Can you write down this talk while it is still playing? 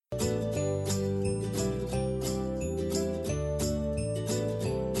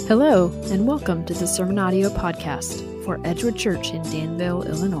Hello, and welcome to the Sermon Audio Podcast for Edgewood Church in Danville,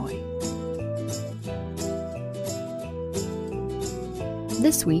 Illinois.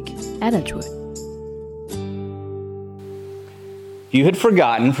 This week at Edgewood. If you had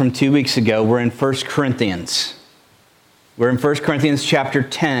forgotten from 2 weeks ago, we're in 1 Corinthians. We're in 1 Corinthians chapter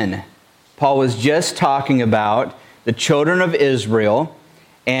 10. Paul was just talking about the children of Israel,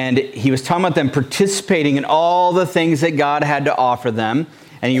 and he was talking about them participating in all the things that God had to offer them.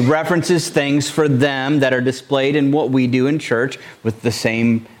 And he references things for them that are displayed in what we do in church with the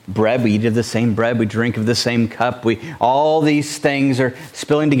same bread. We eat of the same bread. We drink of the same cup. All these things are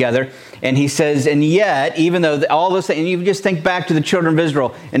spilling together. And he says, and yet, even though all those things, and you just think back to the children of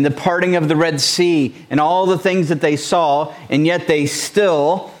Israel and the parting of the Red Sea and all the things that they saw, and yet they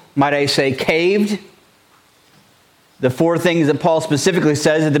still, might I say, caved. The four things that Paul specifically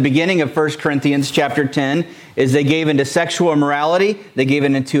says at the beginning of 1 Corinthians chapter 10 is they gave into sexual immorality, they gave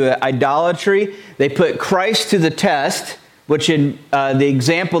into idolatry, they put Christ to the test, which in the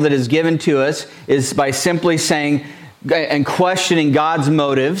example that is given to us is by simply saying and questioning God's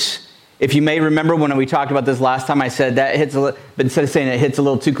motives. If you may remember when we talked about this last time, I said that hits but instead of saying it hits a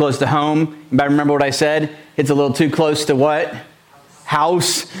little too close to home, anybody remember what I said? Hits a little too close to what?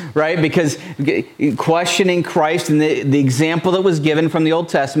 House, right? Because questioning Christ and the example that was given from the Old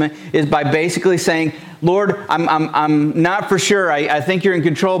Testament is by basically saying, Lord, I'm not for sure. I think you're in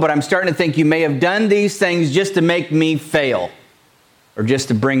control, but I'm starting to think you may have done these things just to make me fail or just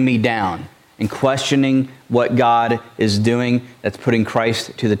to bring me down. And questioning what God is doing, that's putting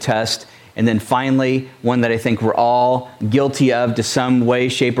Christ to the test. And then finally, one that I think we're all guilty of to some way,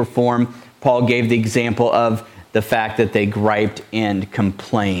 shape, or form, Paul gave the example of the fact that they griped and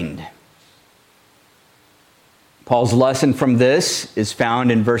complained. Paul's lesson from this is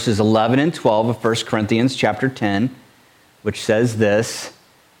found in verses 11 and 12 of 1 Corinthians chapter 10, which says this: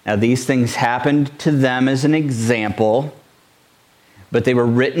 Now these things happened to them as an example, but they were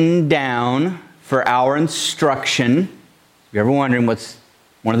written down for our instruction. If you're ever wondering what's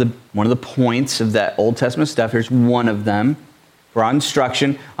one of the points of that Old Testament stuff, here's one of them. For our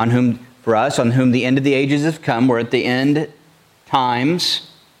instruction, for us, on whom the end of the ages have come. We're at the end times.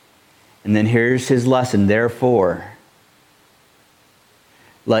 And then here's his lesson. Therefore,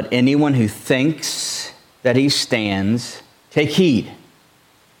 let anyone who thinks that he stands take heed.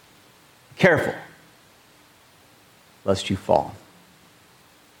 Be careful, lest you fall.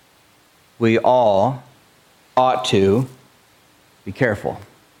 We all ought to be careful.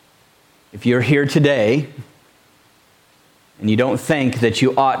 If you're here today and you don't think that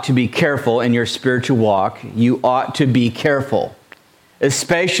you ought to be careful in your spiritual walk, you ought to be careful.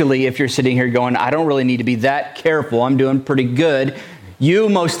 Especially if you're sitting here going, I don't really need to be that careful. I'm doing pretty good. You,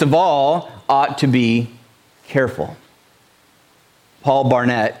 most of all, ought to be careful. Paul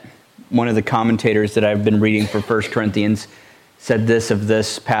Barnett, one of the commentators that I've been reading for 1 Corinthians, said this of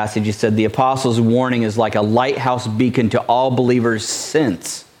this passage. He said, the apostles' warning is like a lighthouse beacon to all believers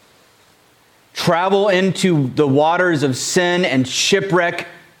since. Travel into the waters of sin and shipwreck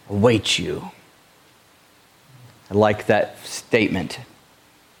await you. I like that statement.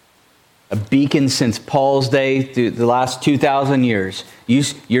 A beacon since Paul's day through the last 2,000 years.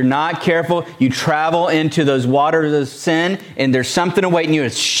 You're not careful. You travel into those waters of sin and there's something awaiting you.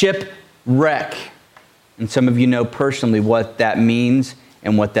 It's shipwreck. And some of you know personally what that means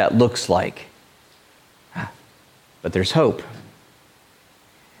and what that looks like. But there's hope.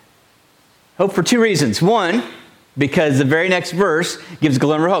 Hope for two reasons. One, because the very next verse gives a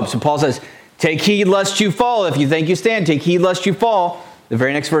glimmer of hope. So Paul says, take heed lest you fall. If you think you stand, take heed lest you fall. The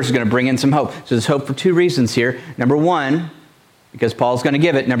very next verse is going to bring in some hope. So there's hope for two reasons here. Number one, because Paul's going to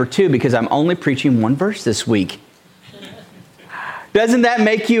give it. Number two, because I'm only preaching one verse this week. Doesn't that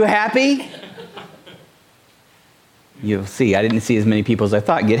make you happy? You'll see, I didn't see as many people as I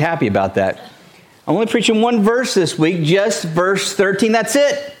thought get happy about that. I'm only preaching one verse this week, just verse 13. That's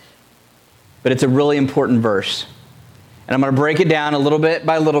it. But it's a really important verse. And I'm going to break it down a little bit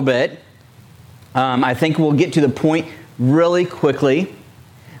by little bit. I think we'll get to the point really quickly.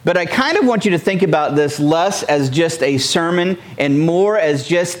 But I kind of want you to think about this less as just a sermon and more as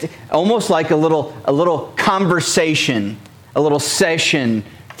just almost like a little conversation, a little session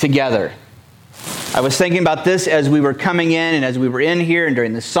together. I was thinking about this as we were coming in and as we were in here and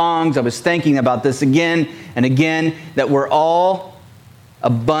during the songs. I was thinking about this again and again, that we're all a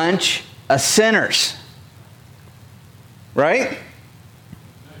bunch of sinners. Right?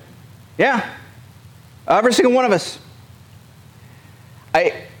 Yeah. Every single one of us.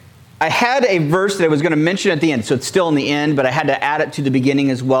 I had a verse that I was going to mention at the end, so it's still in the end, but I had to add it to the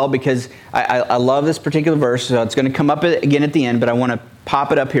beginning as well because I love this particular verse, so it's going to come up again at the end, but I want to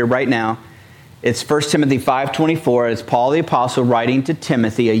pop it up here right now. It's 1 Timothy 5:24. It's Paul the Apostle writing to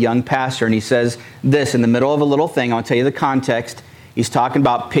Timothy, a young pastor, and he says this in the middle of a little thing. I'll tell you the context. He's talking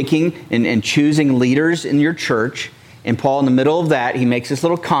about picking and choosing leaders in your church, and Paul, in the middle of that, he makes this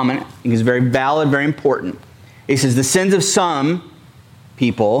little comment. I think it's very valid, very important. He says, the sins of some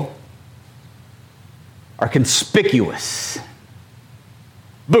people are conspicuous.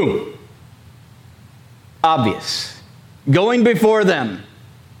 Boom. Obvious. Going before them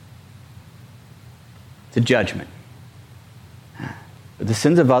to judgment. But the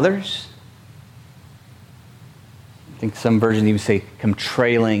sins of others, I think some versions even say, come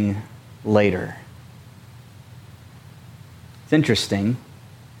trailing later. It's interesting,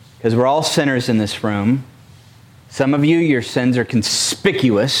 because we're all sinners in this room. Some of you, your sins are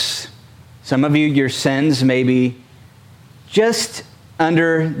conspicuous. Some of you, your sins may be just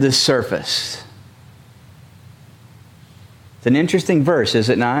under the surface. It's an interesting verse, is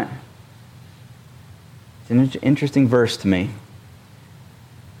it not? It's an interesting verse to me.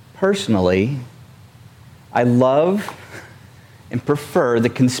 Personally, I love and prefer the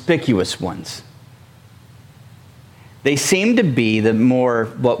conspicuous ones. They seem to be the more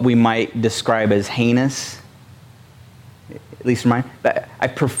what we might describe as heinous, at least for mine. But I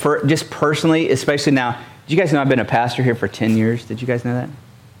prefer, just personally, especially now, did you guys know I've been a pastor here for 10 years? Did you guys know that?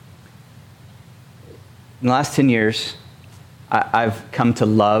 In the last 10 years, I've come to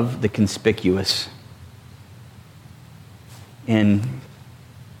love the conspicuous and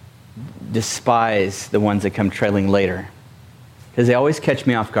despise the ones that come trailing later, because they always catch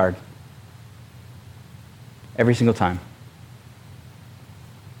me off guard. Every single time.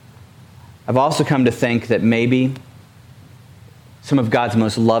 I've also come to think that maybe some of God's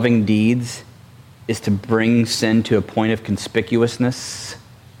most loving deeds is to bring sin to a point of conspicuousness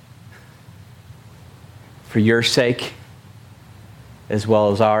for your sake as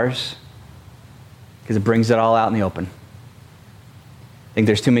well as ours, because it brings it all out in the open. I think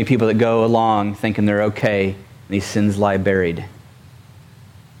there's too many people that go along thinking they're okay, and these sins lie buried.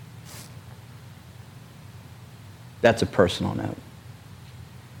 That's a personal note.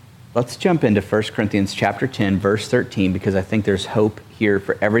 Let's jump into 1 Corinthians chapter 10, verse 13, because I think there's hope here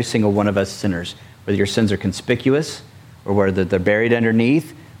for every single one of us sinners, whether your sins are conspicuous or whether they're buried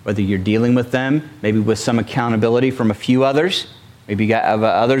underneath, whether you're dealing with them, maybe with some accountability from a few others. Maybe you got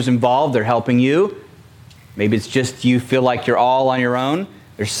others involved, they're helping you. Maybe it's just you feel like you're all on your own.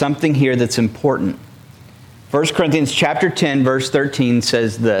 There's something here that's important. 1 Corinthians chapter 10, verse 13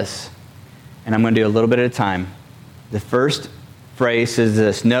 says this, and I'm going to do a little bit at a time. The first phrase is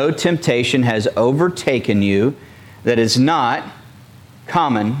this: no temptation has overtaken you that is not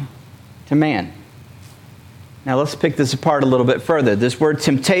common to man. Now let's pick this apart a little bit further. This word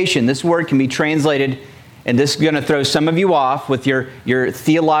temptation, this word can be translated, and this is going to throw some of you off with your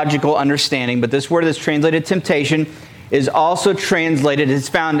theological understanding, but this word that's translated temptation is also translated, it's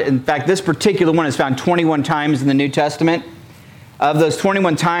found, in fact, this particular one is found 21 times in the New Testament. Of those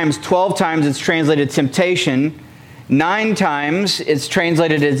 21 times, 12 times it's translated temptation. 9 times it's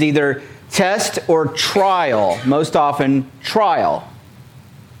translated as either test or trial, most often trial.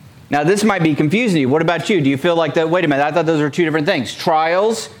 Now this might be confusing to you. What about you? Do you feel like that? Wait a minute, I thought those were two different things.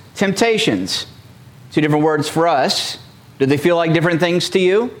 Trials, temptations. Two different words for us. Do they feel like different things to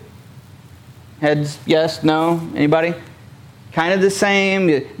you? Heads, yes, no? Anybody? Kind of the same?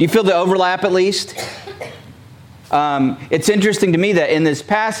 Do you feel the overlap at least? It's interesting to me that in this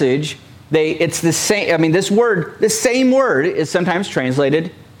passage, it's the same. I mean, this same word is sometimes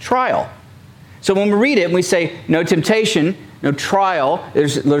translated trial. So when we read it and we say no temptation, no trial,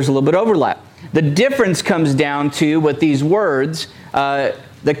 there's a little bit of overlap. The difference comes down to, with these words,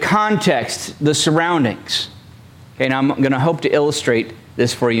 the context, the surroundings. Okay, now I'm going to hope to illustrate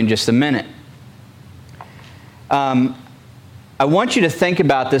this for you in just a minute. I want you to think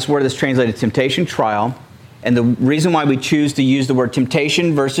about this word that's translated temptation, trial. And the reason why we choose to use the word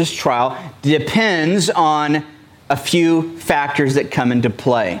temptation versus trial depends on a few factors that come into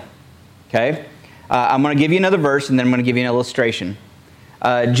play. Okay? I'm going to give you another verse, and then I'm going to give you an illustration.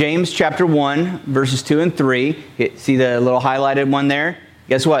 James chapter 1, verses 2 and 3. See the little highlighted one there?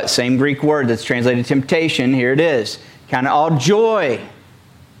 Guess what? Same Greek word that's translated temptation. Here it is. Count it all joy,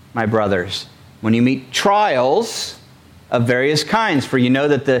 my brothers, when you meet trials of various kinds, for you know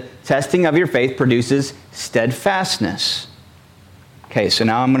that the testing of your faith produces steadfastness. Okay, so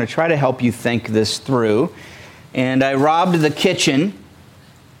now I'm going to try to help you think this through. And I robbed the kitchen.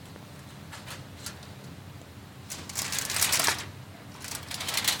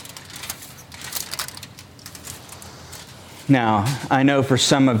 Now, I know for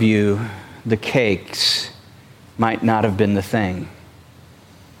some of you, the cakes might not have been the thing.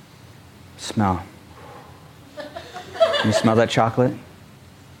 Smell. Can you smell that chocolate?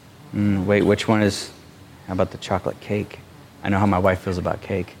 Wait, which one is... How about the chocolate cake? I know how my wife feels about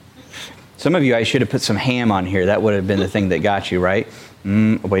cake. Some of you, I should have put some ham on here. That would have been the thing that got you, right? Wait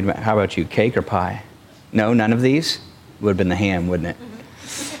a minute, how about you, cake or pie? No, none of these? Would have been the ham, wouldn't it?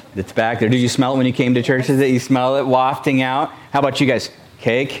 It's back there. Did you smell it when you came to church? Did you smell it wafting out? How about you guys?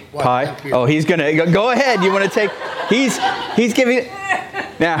 Cake, pie? Oh, he's going to... Go ahead. You want to take... He's giving...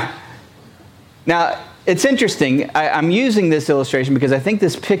 Now, it's interesting. I'm using this illustration because I think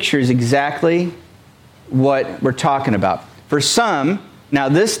this pictures exactly what we're talking about. For some, now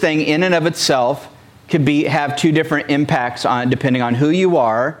this thing in and of itself could have two different impacts on depending on who you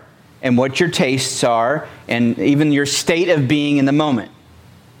are and what your tastes are and even your state of being in the moment.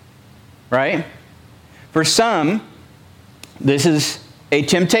 Right? For some, this is a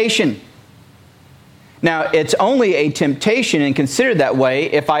temptation. Now, it's only a temptation and considered that way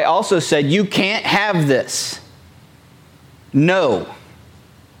if I also said, you can't have this. No.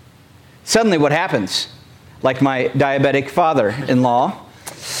 Suddenly what happens? Like my diabetic father-in-law.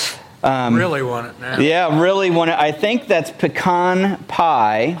 Really want it now. Yeah, really want it. I think that's pecan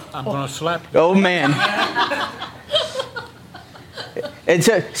pie. I'm going to slap you. Oh, man. And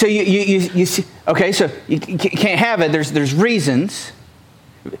so you see, okay, so you can't have it. There's reasons.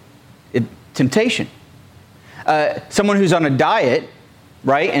 Temptation. Someone who's on a diet,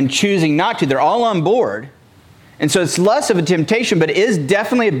 right, and choosing not to, they're all on board. And so it's less of a temptation, but it is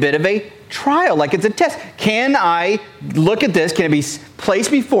definitely a bit of a trial, like it's a test. Can I look at this? Can it be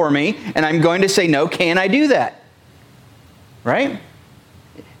placed before me? And I'm going to say no. Can I do that? Right?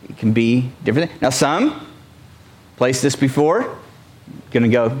 It can be different. Now some place this before, going to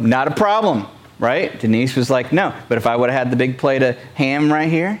go, not a problem, right? Denise was like, no. But if I would have had the big plate of ham right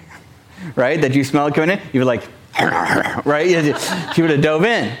here, right, that you smell it coming in, you were like, right? She would have dove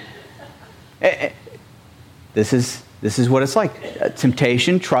in. This is what it's like.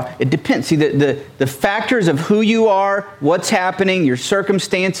 Temptation, trial. It depends. See, the factors of who you are, what's happening, your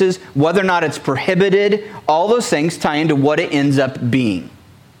circumstances, whether or not it's prohibited, all those things tie into what it ends up being.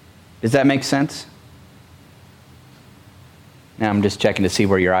 Does that make sense? Now I'm just checking to see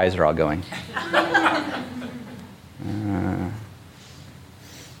where your eyes are all going.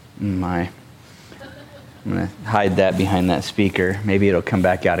 I'm going to hide that behind that speaker. Maybe it'll come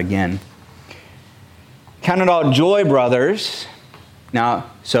back out again. Count it all joy, brothers.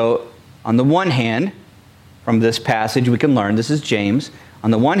 Now, so on the one hand, from this passage we can learn, this is James. On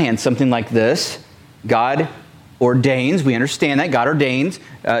the one hand, something like this, God ordains, we understand that, God ordains.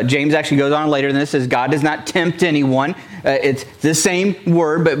 James actually goes on later than this, says God does not tempt anyone. It's the same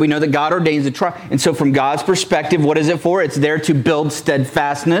word, but we know that God ordains the trial. And so from God's perspective, what is it for? It's there to build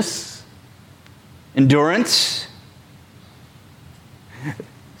steadfastness, endurance.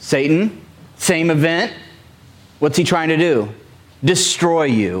 Satan, same event. What's he trying to do? Destroy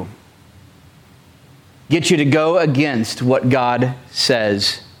you. Get you to go against what God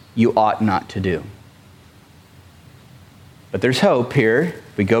says you ought not to do. But there's hope here.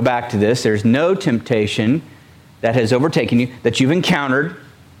 If we go back to this, there's no temptation that has overtaken you, that you've encountered,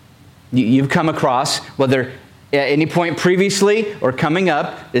 you've come across, whether at any point previously or coming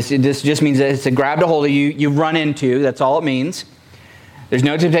up. This just means that it's grabbed a hold of you, you've run into. That's all it means. There's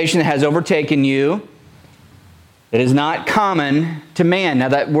no temptation that has overtaken you that is not common to man. Now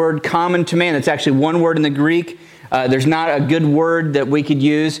that word common to man, that's actually one word in the Greek. There's not a good word that we could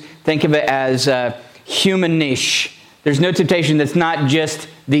use. Think of it as humanish. There's no temptation that's not just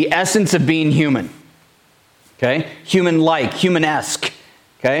the essence of being human. Okay? Human-like, human-esque.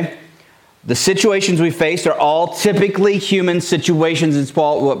 Okay? The situations we face are all typically human situations. It's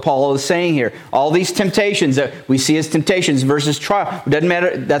what Paul is saying here. All these temptations that we see as temptations versus trial. It doesn't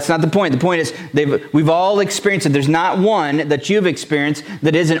matter. That's not the point. The point is we've all experienced it. There's not one that you've experienced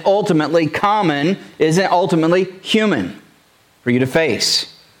that isn't ultimately common, isn't ultimately human for you to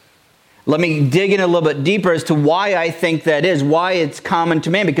face. Let me dig in a little bit deeper as to why I think that is, why it's common to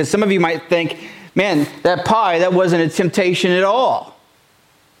man. Because some of you might think, man, that pie, that wasn't a temptation at all.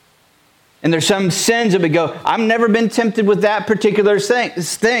 And there's some sins that we go, I've never been tempted with that particular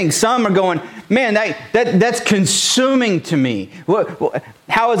thing. Some are going, man, that's consuming to me.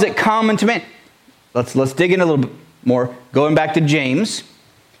 How is it common to man? Let's dig in a little bit more. Going back to James.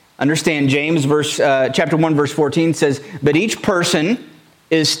 Understand James chapter 1, verse 14 says, but each person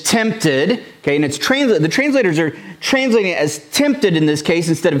is tempted, okay, and it's the translators are translating it as tempted in this case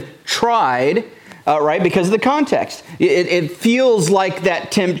instead of tried, right, because of the context. It feels like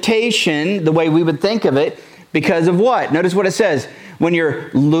that temptation, the way we would think of it, Because of what? Notice what it says. When you're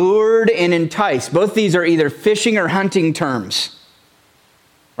lured and enticed. Both these are either fishing or hunting terms.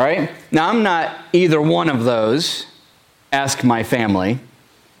 Right? Now, I'm not either one of those. Ask my family.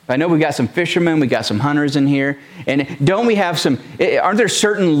 I know we got some fishermen, we got some hunters in here. And don't we have some, aren't there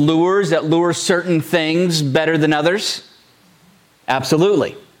certain lures that lure certain things better than others?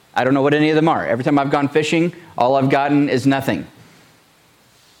 Absolutely. I don't know what any of them are. Every time I've gone fishing, all I've gotten is nothing.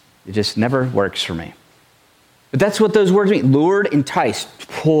 It just never works for me. But that's what those words mean. Lured, enticed,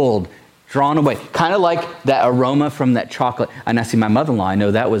 pulled, drawn away. Kind of like that aroma from that chocolate. And I see my mother-in-law, I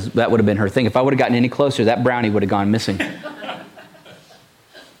know that would have been her thing. If I would have gotten any closer, that brownie would have gone missing.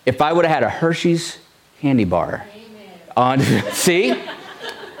 If I would have had a Hershey's candy bar. See?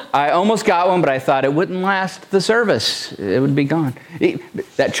 I almost got one, but I thought it wouldn't last the service. It would be gone.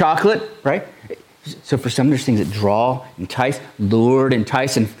 That chocolate, right? So for some, there's things that draw, entice, lured,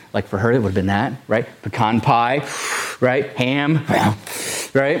 entice, and like for her, it would have been that, right? Pecan pie, right? Ham,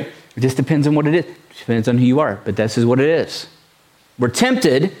 right? It just depends on what it is. It depends on who you are, but this is what it is. We're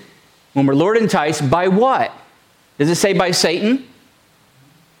tempted when we're lured and enticed by what? Does it say by Satan?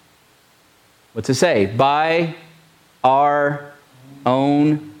 What's it say? By our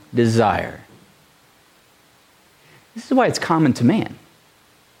own desire. This is why it's common to man.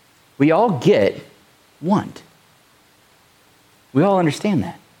 We all get want. We all understand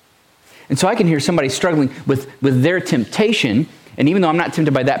that. And so I can hear somebody struggling with their temptation, and even though I'm not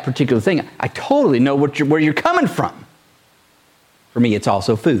tempted by that particular thing, I totally know where you're coming from. For me, it's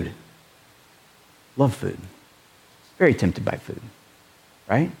also food. Love food. Very tempted by food.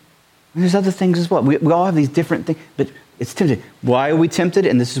 Right? And there's other things as well. We all have these different things, but it's tempted. Why are we tempted?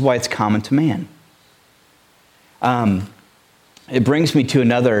 And this is why it's common to man. It brings me to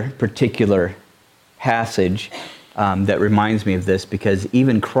another particular passage that reminds me of this, because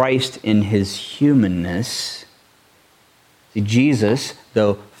even Christ in his humanness, see, Jesus,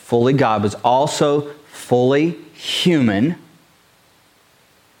 though fully God, was also fully human.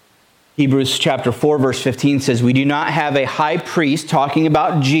 Hebrews chapter 4, verse 15 says, we do not have a high priest, talking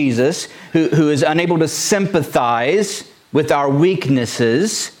about Jesus, who is unable to sympathize with our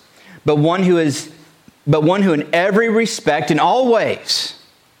weaknesses, but one who in every respect, in all ways,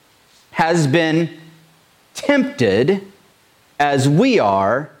 has been tempted as we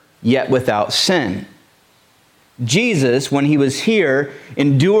are, yet without sin. Jesus, when he was here,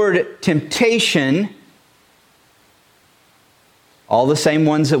 endured temptation, all the same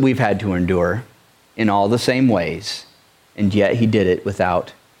ones that we've had to endure, in all the same ways, and yet he did it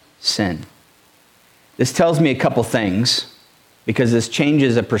without sin. This tells me a couple things, because this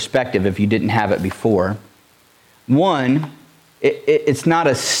changes a perspective if you didn't have it before. One, it's not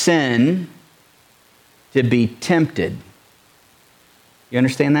a sin to be tempted. You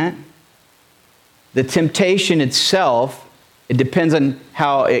understand that? The temptation itself, it depends on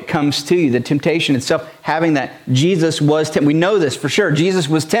how it comes to you. The temptation itself, having that Jesus was tempted. We know this for sure. Jesus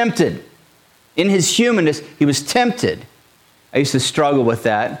was tempted. In his humanness, he was tempted. I used to struggle with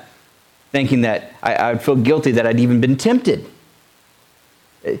that, thinking that I would feel guilty that I'd even been tempted.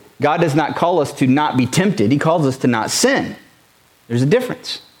 God does not call us to not be tempted. He calls us to not sin. There's a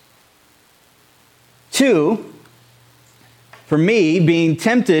difference. Two, for me, being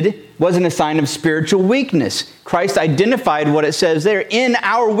tempted wasn't a sign of spiritual weakness. Christ identified what it says there. In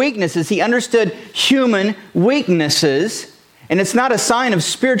our weaknesses, he understood human weaknesses, and it's not a sign of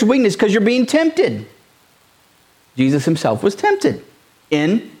spiritual weakness because you're being tempted. Jesus himself was tempted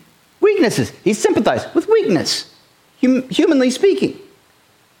in weaknesses. He sympathized with weakness, humanly speaking.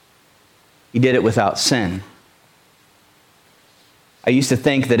 He did it without sin. I used to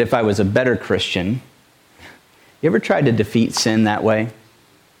think that if I was a better Christian, you ever tried to defeat sin that way?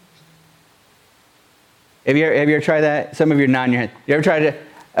 Have you ever tried that? Some of you are nodding your head. You ever tried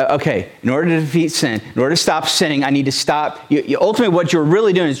to, okay, in order to defeat sin, in order to stop sinning, I need to stop. Ultimately, what you're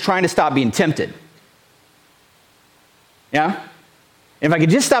really doing is trying to stop being tempted. Yeah? And if I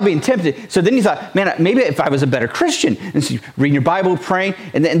could just stop being tempted, so then you thought, man, maybe if I was a better Christian, and so reading your Bible, praying,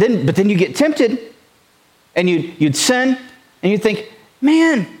 but then you get tempted, and you'd sin, and you'd think,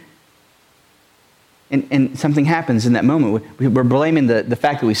 man, and something happens in that moment. We're blaming the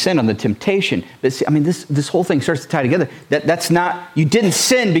fact that we sinned on the temptation. But see, I mean, this whole thing starts to tie together. That's not, you didn't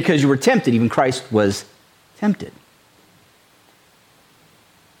sin because you were tempted. Even Christ was tempted.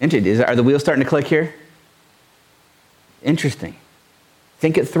 Are the wheels starting to click here? Interesting.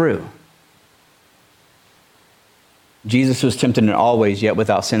 Think it through. Jesus was tempted in all ways, yet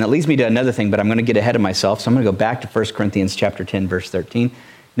without sin. That leads me to another thing, but I'm going to get ahead of myself. So I'm going to go back to 1 Corinthians chapter 10, verse 13.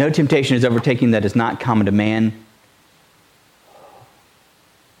 No temptation is overtaking that is not common to man.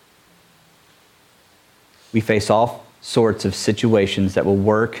 we face all sorts of situations that will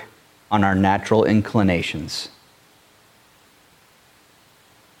work on our natural inclinations.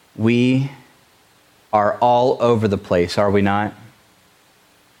 We are all over the place, are we not?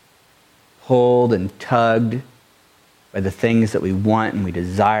 Pulled and tugged by the things that we want and we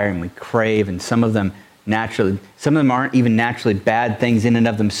desire and we crave, and some of them aren't even naturally bad things in and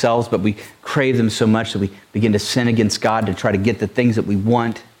of themselves, but we crave them so much that we begin to sin against God to try to get the things that we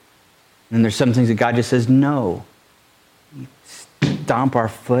want. And then there's some things that God just says, no. We stomp our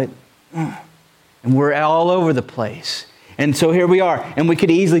foot, and we're all over the place. And so here we are, and we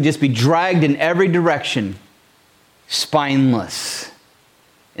could easily just be dragged in every direction, spineless.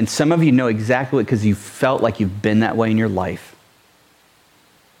 And some of you know exactly what, because you felt like you've been that way in your life.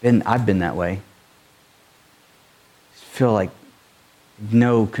 I've been that way. Feel like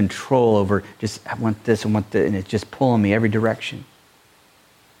no control over just, I want this, and it's just pulling me every direction.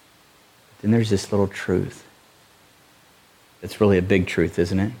 Then there's this little truth. It's really a big truth,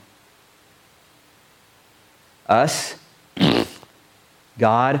 isn't it? Us,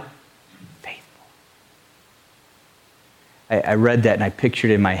 God, faithful. I read that and I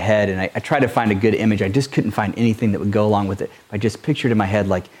pictured it in my head, and I tried to find a good image. I just couldn't find anything that would go along with it. I just pictured in my head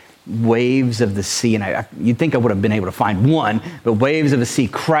like waves of the sea, and you'd think I would have been able to find one, but waves of the sea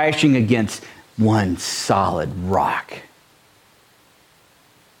crashing against one solid rock.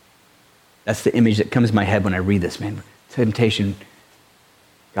 That's the image that comes to my head when I read this, man. Temptation,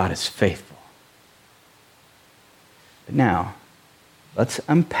 God is faithful. But now, let's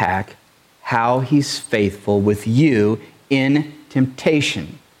unpack how he's faithful with you in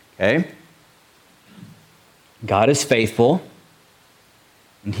temptation, okay? God is faithful,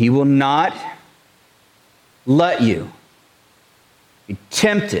 and he will not let you be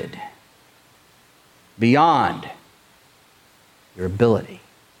tempted beyond your ability.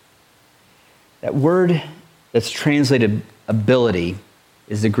 That word that's translated ability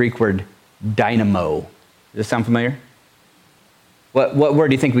is the Greek word dynamo. Does this sound familiar? What word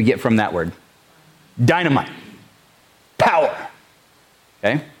do you think we get from that word? Dynamite. Power.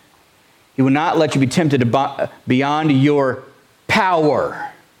 Okay? He will not let you be tempted beyond your power.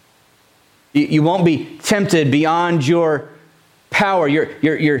 You won't be tempted beyond your power,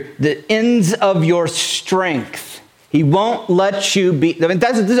 the ends of your strength. He won't let you be. I mean,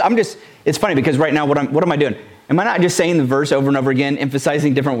 it's funny because right now, what am I doing? Am I not just saying the verse over and over again,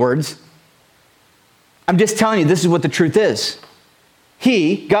 emphasizing different words? I'm just telling you, this is what the truth is.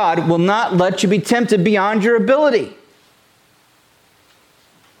 He, God, will not let you be tempted beyond your ability.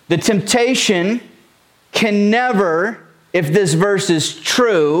 The temptation can never, if this verse is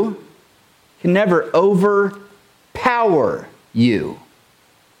true, can never overpower you.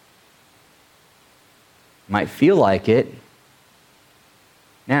 Might feel like it.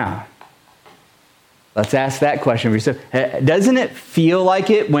 Now, let's ask that question for yourself. Doesn't it feel like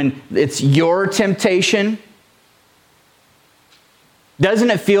it when it's your temptation?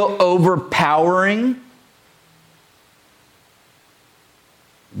 Doesn't it feel overpowering?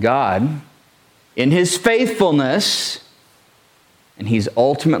 God, in his faithfulness, and he's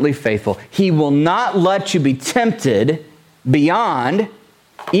ultimately faithful, he will not let you be tempted beyond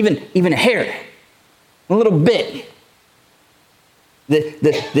even a hair, a little bit.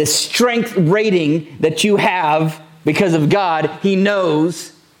 The strength rating that you have because of God, he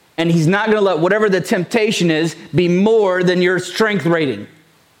knows, and he's not going to let whatever the temptation is be more than your strength rating.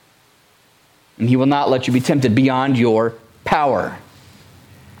 And he will not let you be tempted beyond your power.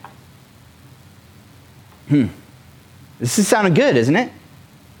 This is sounding good, isn't it?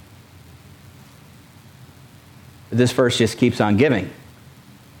 But this verse just keeps on giving.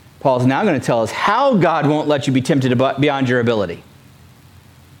 Paul's now going to tell us how God won't let you be tempted beyond your ability.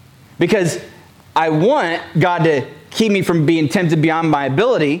 Because I want God to keep me from being tempted beyond my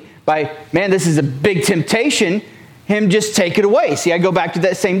ability by, man, this is a big temptation, him just take it away. See, I go back to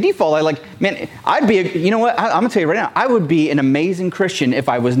that same default. I'm going to tell you right now, I would be an amazing Christian if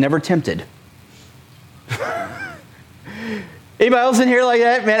I was never tempted. Anybody else in here like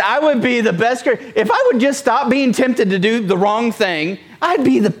that? Man, I would be the best Christian. If I would just stop being tempted to do the wrong thing, I'd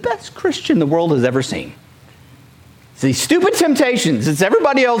be the best Christian the world has ever seen. It's these stupid temptations. It's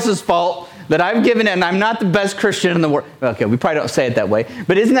everybody else's fault that I've given it, and I'm not the best Christian in the world. Okay, we probably don't say it that way,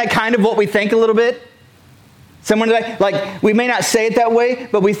 but isn't that kind of what we think a little bit? Like, we may not say it that way,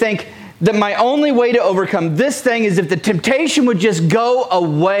 but we think that my only way to overcome this thing is if the temptation would just go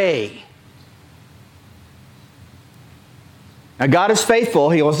away. Now, God is faithful.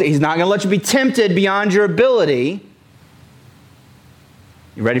 He's not going to let you be tempted beyond your ability.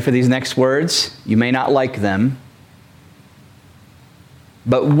 You ready for these next words? You may not like them.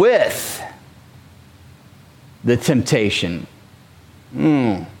 But with the temptation.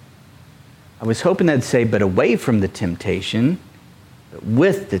 I was hoping that'd say, but away from the temptation, but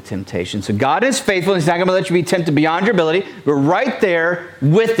with the temptation. So God is faithful. He's not going to let you be tempted beyond your ability. We're right there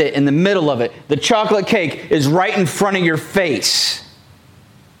with it, in the middle of it. The chocolate cake is right in front of your face.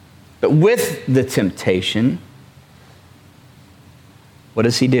 But with the temptation, what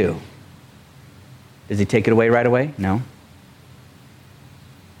does he do? Does he take it away right away? No.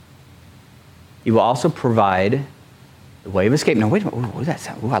 He will also provide the way of escape. No, wait a minute. What does that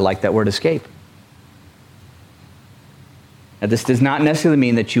sound? Ooh, I like that word, escape. Now, this does not necessarily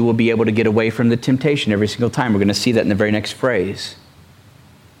mean that you will be able to get away from the temptation every single time. We're going to see that in the very next phrase.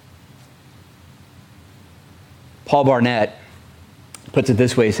 Paul Barnett puts it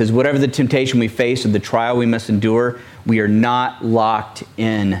this way. He says, whatever the temptation we face or the trial we must endure, we are not locked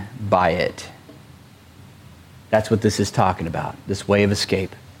in by it. That's what this is talking about, this way of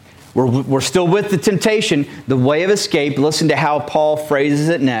escape. We're still with the temptation, the way of escape. Listen to how Paul phrases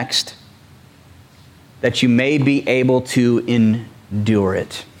it next. That you may be able to endure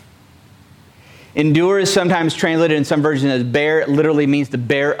it. Endure is sometimes translated in some versions as bear. It literally means to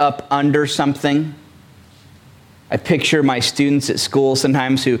bear up under something. I picture my students at school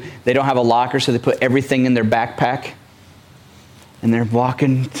sometimes who, they don't have a locker, so they put everything in their backpack. And they're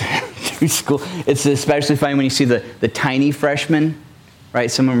walking through school. It's especially funny when you see the tiny freshmen, right?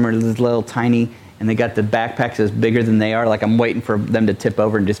 Some of them are little tiny, and they got the backpacks as bigger than they are. Like I'm waiting for them to tip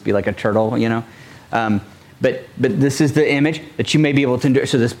over and just be like a turtle, you know? But this is the image that you may be able to endure.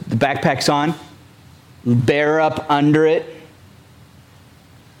 So the backpack's on. Bear up under it.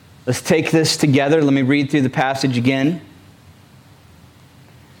 Let's take this together. Let me read through the passage again.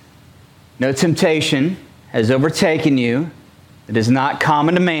 No temptation has overtaken you. It is not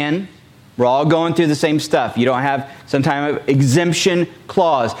common to man. We're all going through the same stuff. You don't have some kind of exemption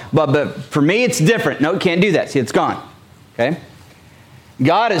clause. But for me, it's different. No, can't do that. See, it's gone. Okay?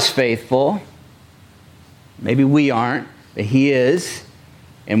 God is faithful. Maybe we aren't, but he is.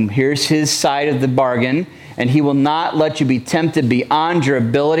 And here's his side of the bargain. And he will not let you be tempted beyond your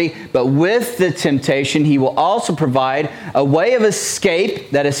ability. But with the temptation, he will also provide a way of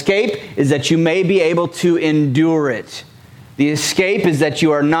escape. That escape is that you may be able to endure it. The escape is that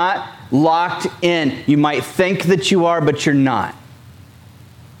you are not locked in. You might think that you are, but you're not.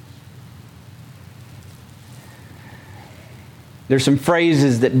 There's some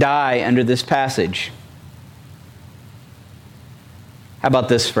phrases that die under this passage. How about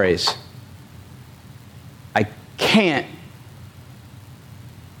this phrase? I can't.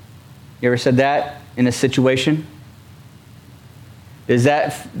 You ever said that in a situation? Does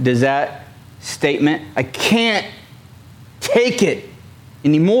that statement, I can't take it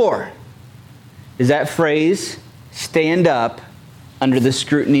anymore, does that phrase stand up under the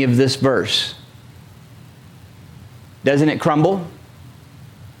scrutiny of this verse? Doesn't it crumble?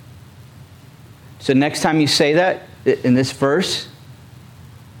 So next time you say that in this verse,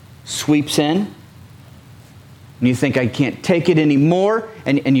 sweeps in, and you think, I can't take it anymore,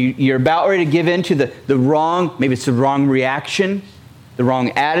 and you're about ready to give in to the wrong, maybe it's the wrong reaction, the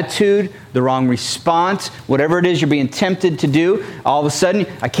wrong attitude, the wrong response, whatever it is you're being tempted to do, all of a sudden,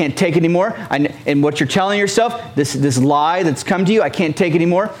 I can't take it anymore. And what you're telling yourself, this lie that's come to you, I can't take it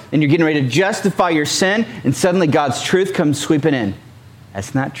anymore, and you're getting ready to justify your sin, and suddenly God's truth comes sweeping in.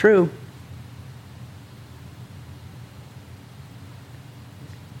 That's not true.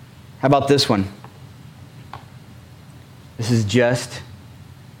 How about this one? This is just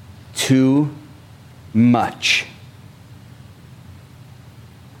too much.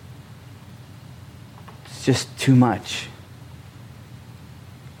 It's just too much.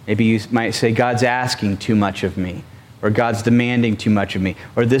 Maybe you might say, God's asking too much of me, or God's demanding too much of me,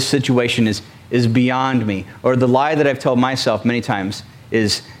 or this situation is beyond me, or the lie that I've told myself many times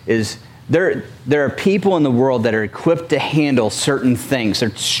is there are people in the world that are equipped to handle certain things.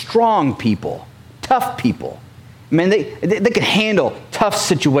 They're strong people, tough people. I mean, they can handle tough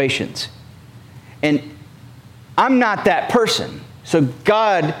situations. And I'm not that person. So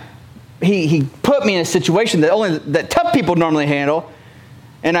God, He put me in a situation that tough people normally handle.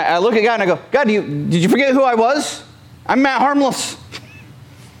 And I look at God and I go, God, did you forget who I was? I'm Matt Harmless.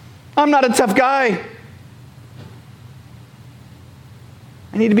 I'm not a tough guy.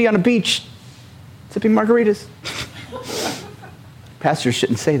 I need to be on a beach sipping margaritas. Pastors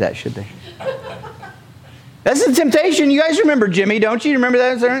shouldn't say that, should they? That's a temptation. You guys remember Jimmy, don't you? Remember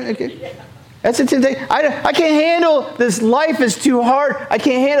that? Okay. That's a temptation. I can't handle this. Life is too hard. I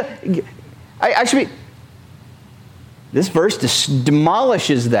can't handle. I should be. This verse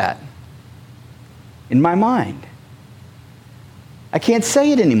demolishes that in my mind. I can't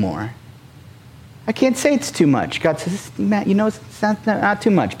say it anymore. I can't say it's too much. God says, Matt, you know it's not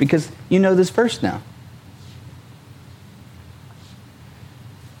too much because you know this verse now.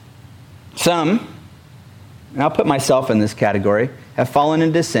 Some, and I'll put myself in this category, have fallen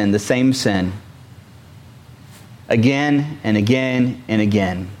into sin, the same sin, again and again and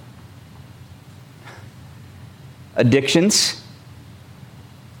again. Addictions,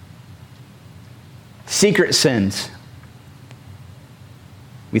 secret sins.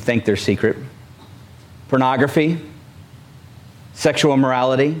 We think they're secret. Pornography, sexual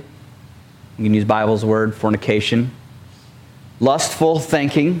immorality, you can use Bible's word, fornication, lustful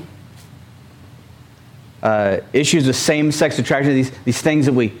thinking, issues of same-sex attraction, these things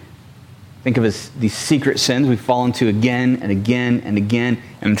that we think of as these secret sins we fall into again and again and again,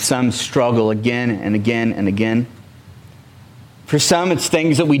 and some struggle again and again and again. For some, it's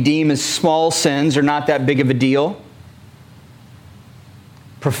things that we deem as small sins or not that big of a deal.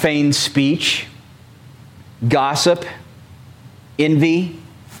 Profane speech, gossip, envy.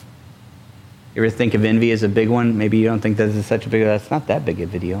 You ever think of envy as a big one? Maybe you don't think that's not that big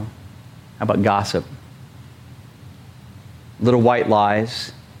of a deal. How about gossip? Little white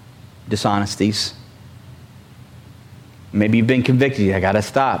lies, dishonesties. Maybe you've been convicted. I got to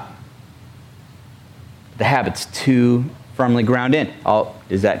stop. The habit's too firmly ground in. Oh,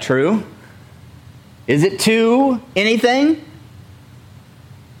 is that true? Is it too anything?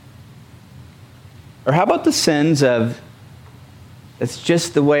 Or how about the sins of, it's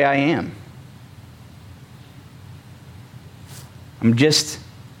just the way I am. I'm just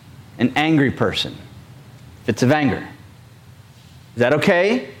an angry person. Fits of anger. Is that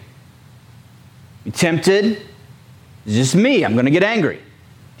okay? You tempted? It's just me. I'm going to get angry.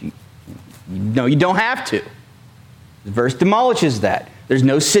 No, you don't have to. The verse demolishes that. There's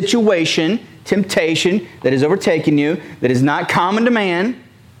no situation, temptation that has overtaken you that is not common to man.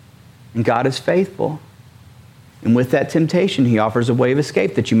 And God is faithful. And with that temptation, He offers a way of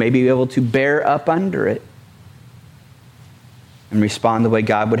escape that you may be able to bear up under it and respond the way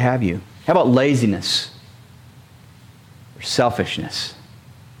God would have you. How about laziness or selfishness?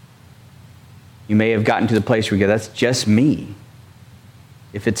 You may have gotten to the place where you go, that's just me.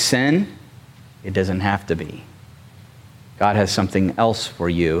 If it's sin, it doesn't have to be. God has something else for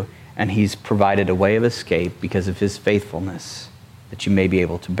you, and He's provided a way of escape because of His faithfulness that you may be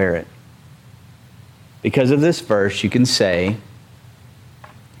able to bear it. Because of this verse, you can say,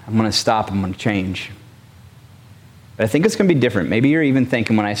 I'm going to stop, I'm going to change. But I think it's going to be different. Maybe you're even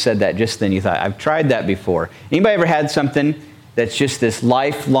thinking when I said that just then, you thought, I've tried that before. Anybody ever had something that's just this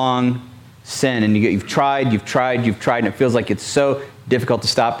lifelong sin, and you've tried, and it feels like it's so difficult to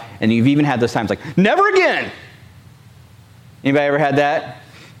stop, and you've even had those times like, never again! Anybody ever had that?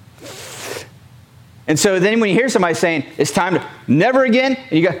 And so then when you hear somebody saying, it's time to never again,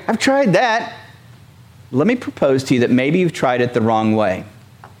 and you go, I've tried that. Let me propose to you that maybe you've tried it the wrong way.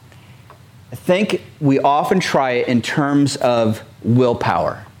 I think we often try it in terms of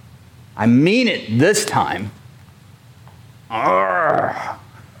willpower. I mean it this time.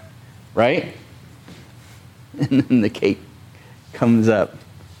 Right? And then the cake comes up.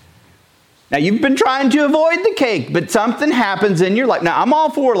 Now, you've been trying to avoid the cake, but something happens in your life. Now, I'm all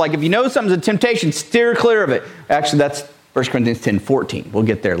for, like, if you know something's a temptation, steer clear of it. Actually, that's 1 Corinthians 10:14. We'll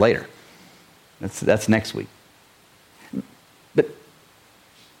get there later. That's next week. But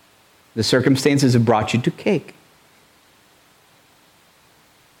the circumstances have brought you to cake.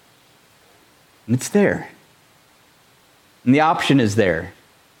 And it's there. And the option is there.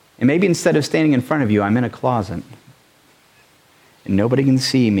 And maybe instead of standing in front of you, I'm in a closet. And nobody can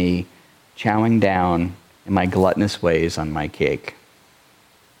see me chowing down in my gluttonous ways on my cake.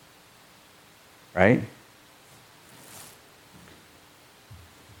 Right?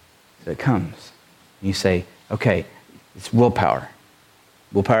 So it comes. And you say, okay, it's willpower.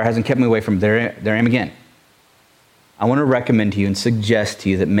 Willpower hasn't kept me away from there I am again. I want to recommend to you and suggest to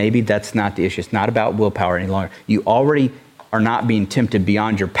you that maybe that's not the issue. It's not about willpower any longer. You already are not being tempted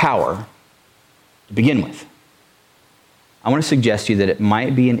beyond your power to begin with. I want to suggest to you that it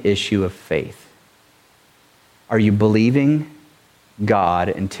might be an issue of faith. Are you believing God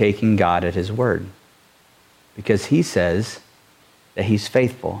and taking God at His word? Because He says that He's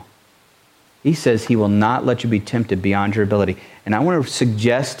faithful. He says He will not let you be tempted beyond your ability. And I want to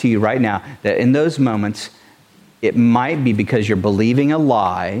suggest to you right now that in those moments, it might be because you're believing a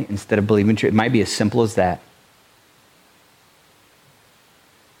lie instead of believing truth. It might be as simple as that.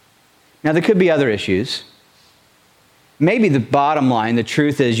 Now, there could be other issues. Maybe the bottom line, the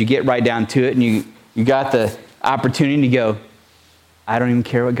truth is you get right down to it and you got the opportunity to go, I don't even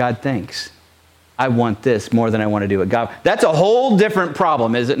care what God thinks. I want this more than I want to do what God. That's a whole different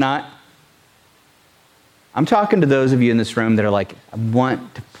problem, is it not? I'm talking to those of you in this room that are like, I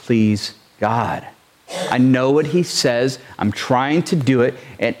want to please God. I know what he says. I'm trying to do it.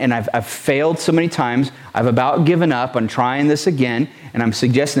 And I've failed so many times. I've about given up on trying this again. And I'm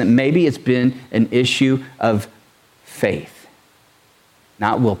suggesting that maybe it's been an issue of faith,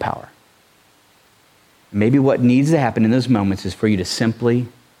 not willpower. Maybe what needs to happen in those moments is for you to simply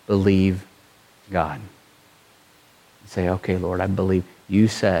believe God. Say, okay, Lord, I believe you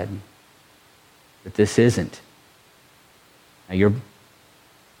said that this isn't. Now your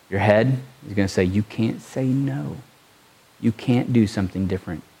head is going to say, you can't say no. You can't do something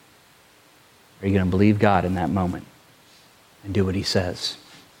different. Are you going to believe God in that moment and do what he says?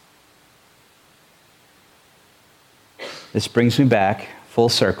 This brings me back full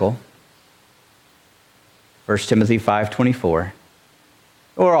circle. 1 Timothy 5:24.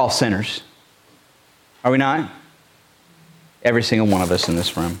 We're all sinners. Are we not? Every single one of us in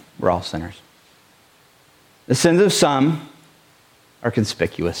this room, we're all sinners. The sins of some are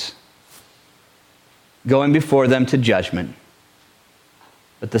conspicuous, going before them to judgment,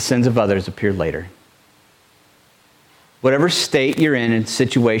 but the sins of others appear later. Whatever state you're in and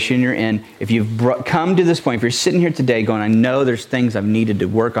situation you're in, if you've come to this point, if you're sitting here today going, I know there's things I've needed to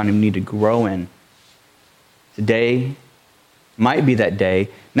work on and need to grow in, today might be that day,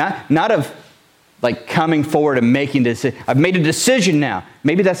 not of like coming forward and making this. I've made a decision now.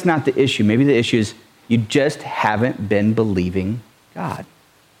 Maybe that's not the issue. Maybe the issue is you just haven't been believing God.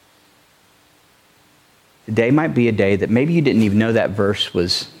 Today might be a day that maybe you didn't even know that verse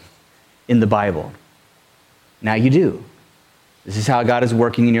was in the Bible. Now you do. This is how God is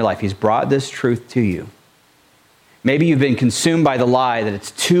working in your life. He's brought this truth to you. Maybe you've been consumed by the lie that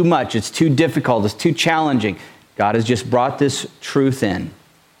it's too much, it's too difficult, it's too challenging. God has just brought this truth in.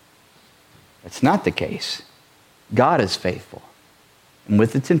 That's not the case. God is faithful. And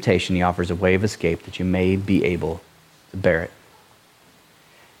with the temptation, he offers a way of escape that you may be able to bear it.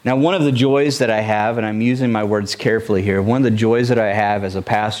 Now, one of the joys that I have, and I'm using my words carefully here, one of the joys that I have as a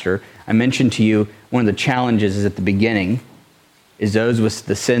pastor, I mentioned to you one of the challenges is at the beginning, is those with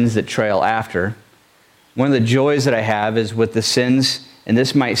the sins that trail after. One of the joys that I have is with the sins, and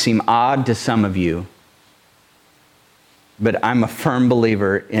this might seem odd to some of you, but I'm a firm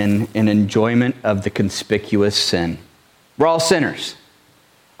believer in an enjoyment of the conspicuous sin. We're all sinners.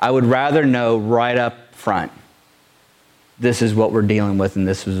 I would rather know right up front, this is what we're dealing with and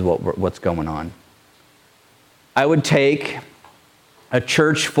this is what's going on. I would take a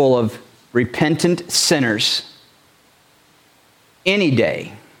church full of repentant sinners any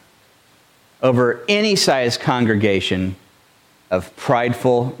day over any size congregation of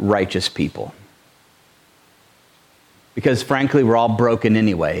prideful, righteous people. Because frankly, we're all broken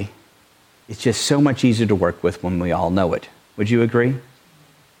anyway. It's just so much easier to work with when we all know it. Would you agree?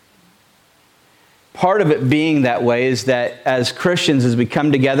 Part of it being that way is that as Christians, as we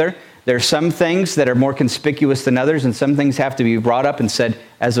come together, there are some things that are more conspicuous than others, and some things have to be brought up and said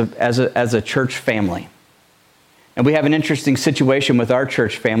as a church family. And we have an interesting situation with our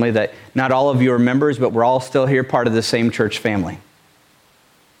church family that not all of you are members, but we're all still here, part of the same church family.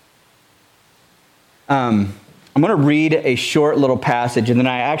 I'm going to read a short little passage, and then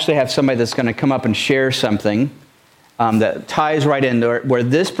I actually have somebody that's going to come up and share something that ties right in there, where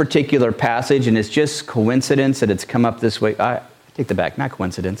this particular passage, and it's just coincidence that it's come up this way. I take that back, not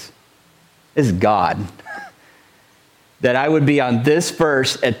coincidence. This is God. That I would be on this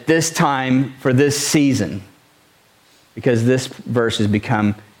verse at this time for this season, because this verse has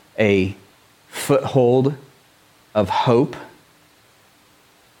become a foothold of hope,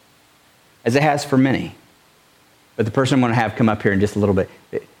 as it has for many. But the person I'm going to have come up here in just a little bit,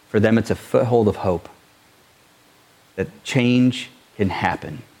 for them it's a foothold of hope that change can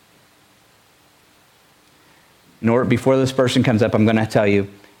happen. Before this person comes up, I'm going to tell you,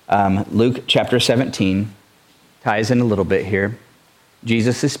 Luke chapter 17 ties in a little bit here.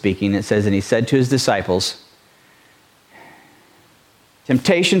 Jesus is speaking. It says, and he said to his disciples,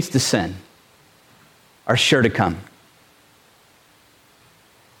 temptations to sin are sure to come.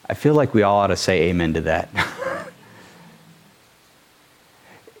 I feel like we all ought to say amen to that.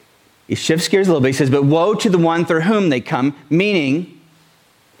 He shifts gears a little bit. He says, but woe to the one through whom they come, meaning,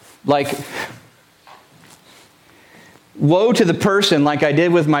 like, woe to the person, like I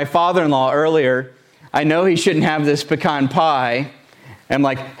did with my father-in-law earlier. I know he shouldn't have this pecan pie. I'm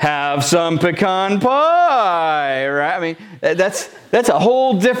like, have some pecan pie, right? I mean, that's a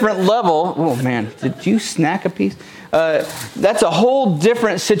whole different level. Oh, man, did you snack a piece? That's a whole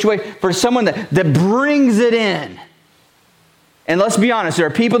different situation for someone that brings it in. And let's be honest, there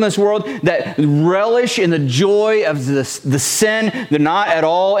are people in this world that relish in the joy of the sin. They're not at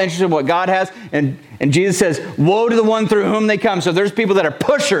all interested in what God has. And Jesus says, woe to the one through whom they come. So there's people that are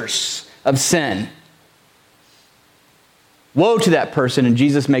pushers of sin. Woe to that person. And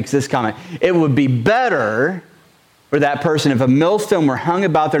Jesus makes this comment. It would be better for that person if a millstone were hung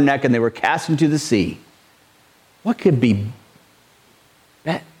about their neck and they were cast into the sea. What could be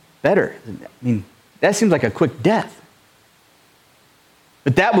better? I mean, that seems like a quick death.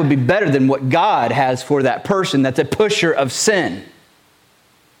 But that would be better than what God has for that person that's a pusher of sin.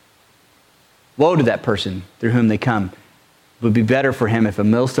 Woe to that person through whom they come. It would be better for him if a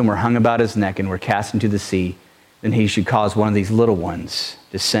millstone were hung about his neck and were cast into the sea than he should cause one of these little ones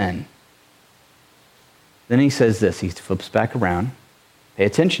to sin. Then he says this, he flips back around. Pay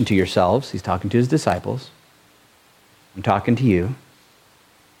attention to yourselves. He's talking to his disciples. I'm talking to you.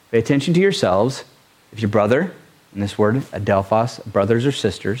 Pay attention to yourselves. If your brother, in this word, adelphos, brothers or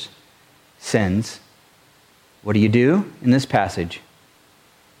sisters, sins, what do you do in this passage?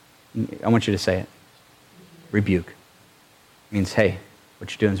 I want you to say it. Rebuke. It means, hey,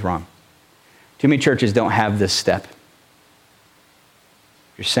 what you're doing is wrong. Too many churches don't have this step. If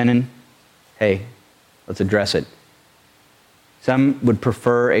you're sinning, hey, let's address it. Some would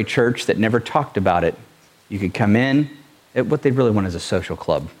prefer a church that never talked about it. You could come in, what they really want is a social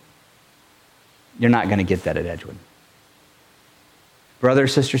club. You're not going to get that at Edgewood. Brother or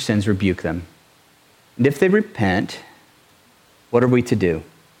sister sins, rebuke them. And if they repent, what are we to do?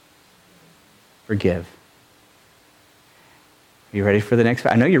 Forgive. Are you ready for the next?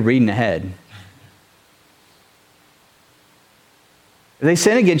 I know you're reading ahead. If they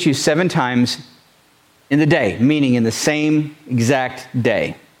sin against you 7 times in the day, meaning in the same exact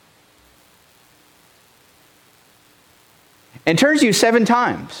day, and turns to you 7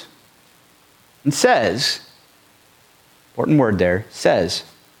 times and says, important word there, says,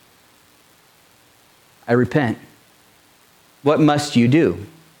 I repent. What must you do?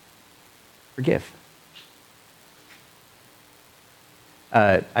 Forgive.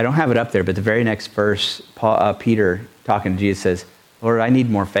 I don't have it up there, but the very next verse, Peter talking to Jesus says, Lord, I need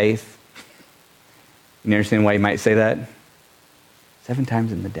more faith. You understand why you might say that? 7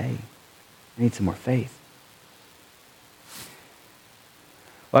 times in the day. I need some more faith.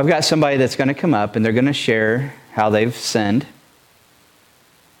 Well, I've got somebody that's going to come up and they're going to share how they've sinned.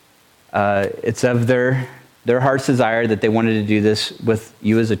 It's of their heart's desire that they wanted to do this with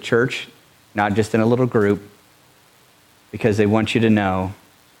you as a church, not just in a little group, because they want you to know,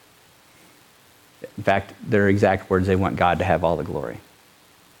 in fact, their exact words, they want God to have all the glory.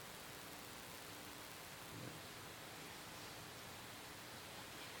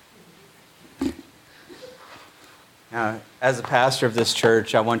 Now, as a pastor of this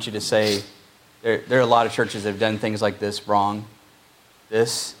church, I want you to say, there are a lot of churches that have done things like this wrong.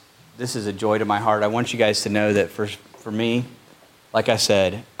 This is a joy to my heart. I want you guys to know that for me, like I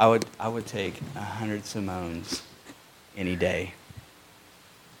said, I would take 100 Simones any day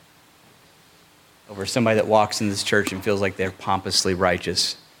over somebody that walks in this church and feels like they're pompously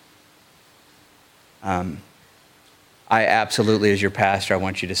righteous. I absolutely, as your pastor, I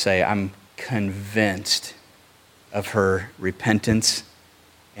want you to say, I'm convinced of her repentance,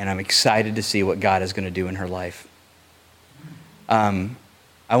 and I'm excited to see what God is going to do in her life.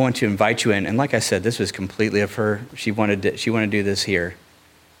 I want to invite you in, and like I said, this was completely of her. She wanted to do this here,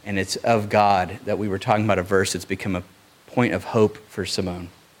 and it's of God that we were talking about a verse that's become a point of hope for Simone,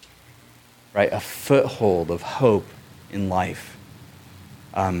 right? A foothold of hope in life.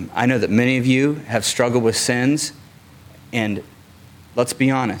 I know that many of you have struggled with sins, and let's be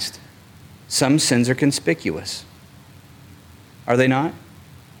honest, some sins are conspicuous. Are they not?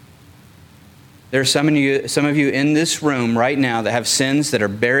 There are some of you in this room right now that have sins that are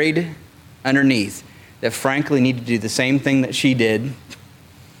buried underneath, that frankly need to do the same thing that she did,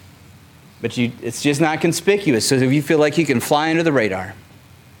 but it's just not conspicuous. So if you feel like you can fly under the radar,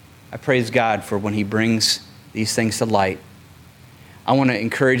 I praise God for when He brings these things to light. I want to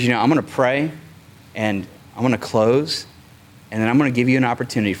encourage you now. I'm going to pray, and I'm going to close, and then I'm going to give you an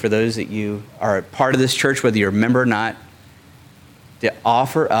opportunity for those that you are a part of this church, whether you're a member or not, to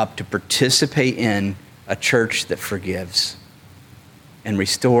offer up to participate in a church that forgives and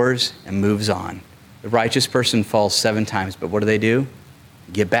restores and moves on. The righteous person falls 7 times, but what do?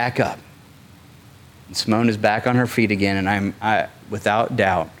 Get back up. And Simone is back on her feet again, and I without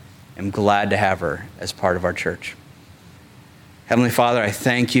doubt, am glad to have her as part of our church. Heavenly Father, I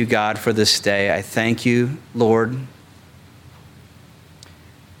thank you, God, for this day. I thank you, Lord.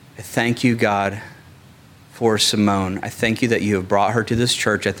 I thank you, God, for Simone. I thank you that you have brought her to this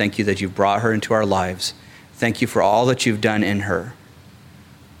church. I thank you that you've brought her into our lives. Thank you for all that you've done in her.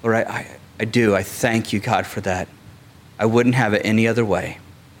 Lord, I do. I thank you, God, for that. I wouldn't have it any other way.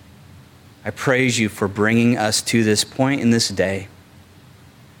 I praise you for bringing us to this point in this day.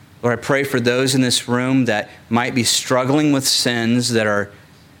 Lord, I pray for those in this room that might be struggling with sins that are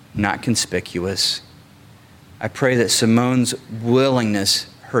not conspicuous. I pray that Simone's willingness,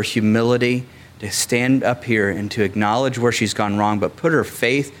 her humility to stand up here and to acknowledge where she's gone wrong, but put her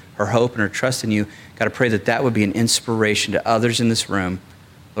faith, her hope, and her trust in you, God, I pray that that would be an inspiration to others in this room,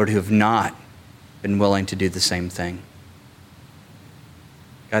 Lord, who have not been willing to do the same thing.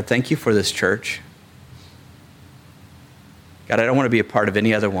 God, thank you for this church. God, I don't want to be a part of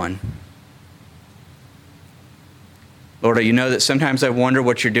any other one. Lord, you know that sometimes I wonder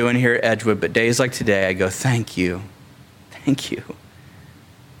what you're doing here at Edgewood, but days like today, I go, thank you. Thank you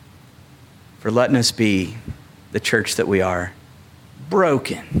for letting us be the church that we are.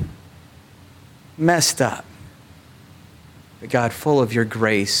 Broken, messed up, but God, full of your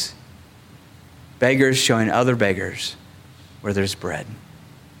grace, beggars showing other beggars where there's bread.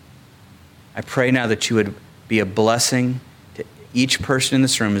 I pray now that you would be a blessing to each person in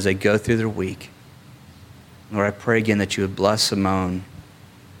this room as they go through their week. Lord, I pray again that you would bless Simone,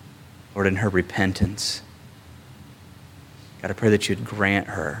 Lord, in her repentance. God, I pray that you'd grant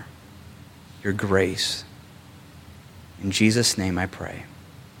her your grace. In Jesus' name I pray.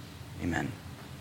 Amen.